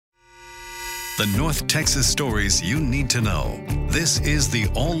The North Texas stories you need to know. This is the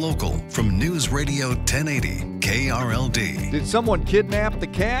All Local from News Radio 1080 KRLD. Did someone kidnap the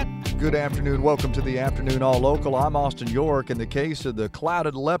cat? Good afternoon. Welcome to the Afternoon All Local. I'm Austin York, and the case of the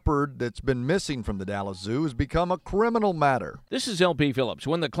clouded leopard that's been missing from the Dallas Zoo has become a criminal matter. This is LP Phillips.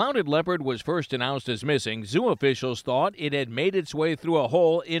 When the clouded leopard was first announced as missing, zoo officials thought it had made its way through a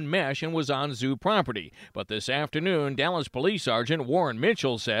hole in mesh and was on zoo property. But this afternoon, Dallas Police Sergeant Warren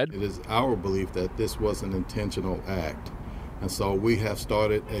Mitchell said, "It is our belief that this was an intentional act. And so we have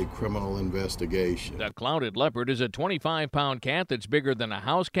started a criminal investigation." The clouded leopard is a 25-pound cat that's bigger than a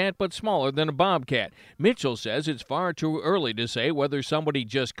house cat but smaller than a bobcat. Mitchell says it's far too early to say whether somebody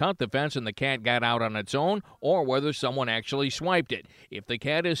just cut the fence and the cat got out on its own or whether someone actually swiped it. If the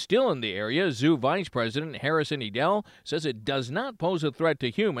cat is still in the area, Zoo Vice President Harrison Edel says it does not pose a threat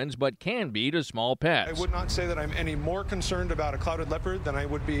to humans but can be to small pets. I would not say that I'm any more concerned about a clouded leopard than I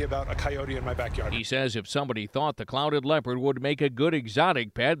would be about a coyote in my backyard. He says if somebody thought the clouded leopard would make a good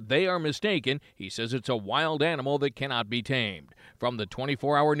exotic pet, they are mistaken. He says it's a wild animal that cannot be tamed. From the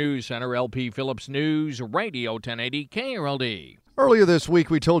 24-hour news center, LP Phillips News, Radio 1080 KRLD. Earlier this week,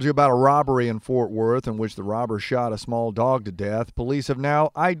 we told you about a robbery in Fort Worth in which the robber shot a small dog to death. Police have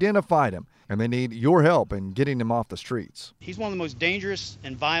now identified him, and they need your help in getting him off the streets. He's one of the most dangerous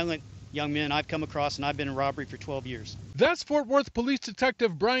and violent young men I've come across, and I've been in robbery for 12 years. That's Fort Worth Police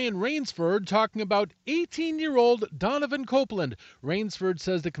Detective Brian Rainsford talking about 18-year-old Donovan Copeland. Rainsford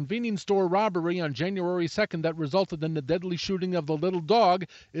says the convenience store robbery on January 2nd that resulted in the deadly shooting of the little dog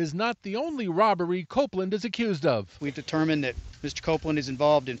is not the only robbery Copeland is accused of. We've determined that Mr. Copeland is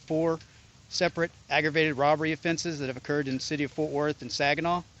involved in 4 separate aggravated robbery offenses that have occurred in the city of Fort Worth and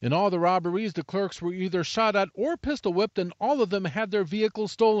Saginaw. In all the robberies, the clerks were either shot at or pistol whipped, and all of them had their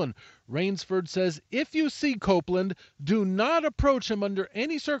vehicles stolen. Rainsford says if you see Copeland, do not approach him under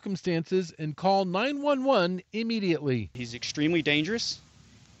any circumstances and call 911 immediately. He's extremely dangerous.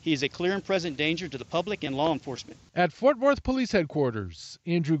 He is a clear and present danger to the public and law enforcement. At Fort Worth Police Headquarters,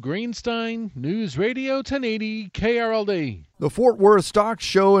 Andrew Greenstein, News Radio 1080 KRLD. The Fort Worth Stock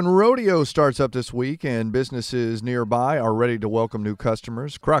Show and Rodeo starts up this week, and businesses nearby are ready to welcome new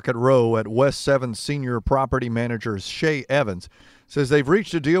customers. Crockett Row at West 7 Senior Property Manager Shay Evans says they've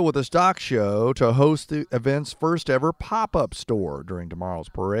reached a deal with the stock show to host the event's first ever pop-up store during tomorrow's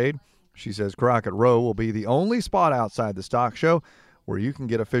parade. She says Crockett Row will be the only spot outside the stock show where you can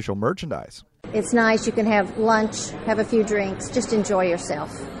get official merchandise. It's nice. You can have lunch, have a few drinks, just enjoy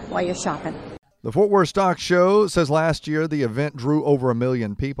yourself while you're shopping. The Fort Worth Stock Show says last year the event drew over 1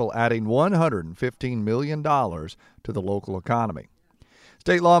 million people, adding $115 million to the local economy.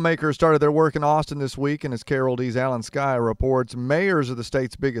 State lawmakers started their work in Austin this week, and as KRLD's Alan Skye reports, mayors of the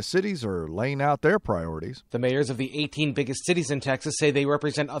state's biggest cities are laying out their priorities. The mayors of the 18 biggest cities in Texas say they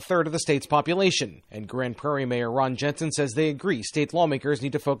represent a third of the state's population. And Grand Prairie Mayor Ron Jensen says they agree state lawmakers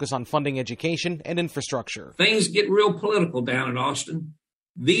need to focus on funding education and infrastructure. Things get real political down in Austin.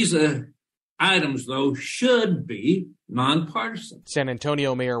 These items, though, should be nonpartisan. San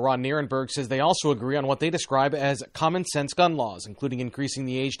Antonio Mayor Ron Nierenberg says they also agree on what they describe as common sense gun laws, including increasing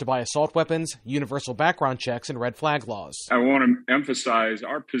the age to buy assault weapons, universal background checks, and red flag laws. I want to emphasize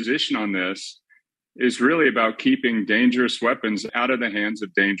our position on this is really about keeping dangerous weapons out of the hands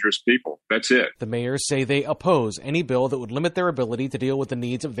of dangerous people. That's it. The mayors say they oppose any bill that would limit their ability to deal with the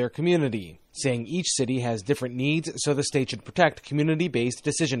needs of their community, saying each city has different needs, so the state should protect community-based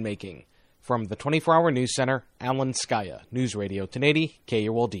decision-making. From the 24-hour news center, Alan Skaya, News Radio 1080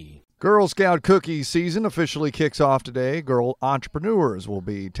 KRLD. Girl Scout cookie season officially kicks off today. Girl entrepreneurs will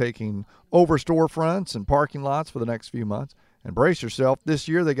be taking over storefronts and parking lots for the next few months. And brace yourself, this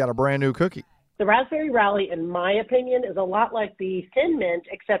year they got a brand new cookie. The Raspberry Rally, in my opinion, is a lot like the Thin Mint,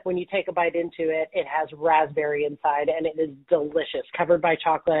 except when you take a bite into it, it has raspberry inside, and it is delicious. Covered by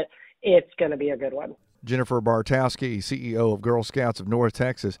chocolate, it's going to be a good one. Jennifer Bartowski, CEO of Girl Scouts of North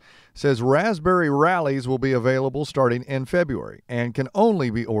Texas, says raspberry rallies will be available starting in February and can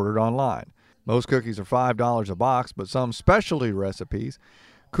only be ordered online. Most cookies are $5 a box, but some specialty recipes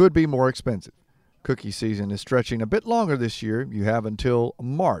could be more expensive. Cookie season is stretching a bit longer this year. You have until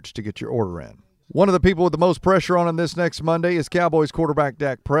March to get your order in. One of the people with the most pressure on him this next Monday is Cowboys quarterback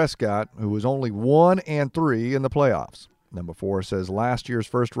Dak Prescott, who was only 1-3 in the playoffs. Number 4 says last year's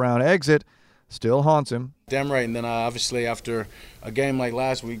first-round exit still haunts him. Damn right, and then obviously after a game like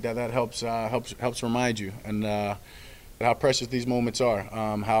last week, that helps remind you and how precious these moments are.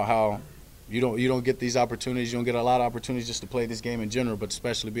 How you don't get these opportunities. You don't get a lot of opportunities just to play this game in general, but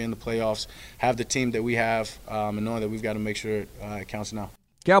especially being in the playoffs, have the team that we have, and knowing that we've got to make sure it counts now.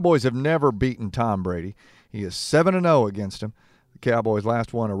 Cowboys have never beaten Tom Brady. He is 7-0 against him. The Cowboys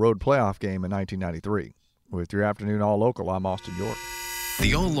last won a road playoff game in 1993. With your afternoon All Local, I'm Austin York.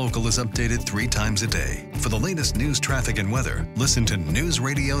 The All Local is updated 3 times a day. For the latest news, traffic, and weather, listen to News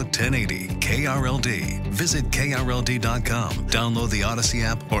Radio 1080 KRLD. Visit KRLD.com, download the Odyssey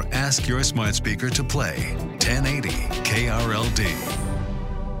app, or ask your smart speaker to play 1080 KRLD.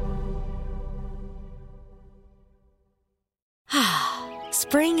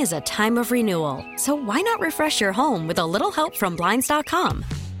 Spring is a time of renewal, so why not refresh your home with a little help from Blinds.com?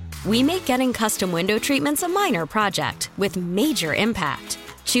 We make getting custom window treatments a minor project with major impact.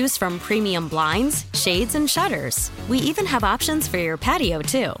 Choose from premium blinds, shades, and shutters. We even have options for your patio,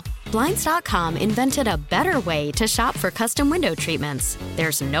 too. Blinds.com invented a better way to shop for custom window treatments.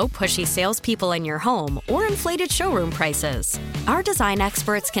 There's no pushy salespeople in your home or inflated showroom prices. Our design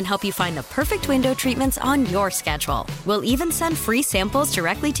experts can help you find the perfect window treatments on your schedule. We'll even send free samples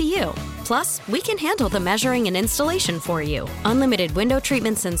directly to you. Plus, we can handle the measuring and installation for you. Unlimited window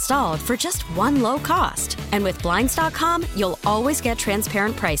treatments installed for just one low cost. And with Blinds.com, you'll always get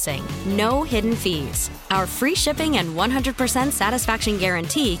transparent pricing. No hidden fees. Our free shipping and 100% satisfaction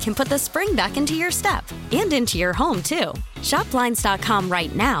guarantee can put the spring back into your step and into your home, too. Shop Blinds.com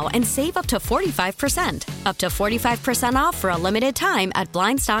right now and save up to 45%. Up to 45% off for a limited time at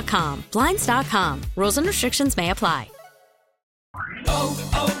Blinds.com. Blinds.com. Rules and restrictions may apply.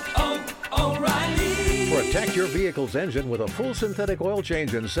 O'Reilly. Protect your vehicle's engine with a full synthetic oil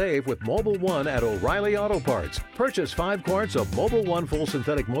change and save with Mobil 1 at O'Reilly Auto Parts. Purchase 5 quarts of Mobil 1 full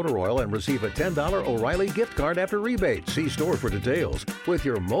synthetic motor oil and receive a $10 O'Reilly gift card after rebate. See store for details. With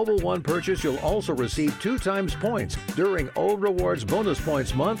your Mobil 1 purchase, you'll also receive 2 times points during O Rewards Bonus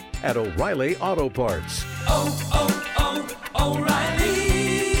Points Month at O'Reilly Auto Parts. O'Reilly.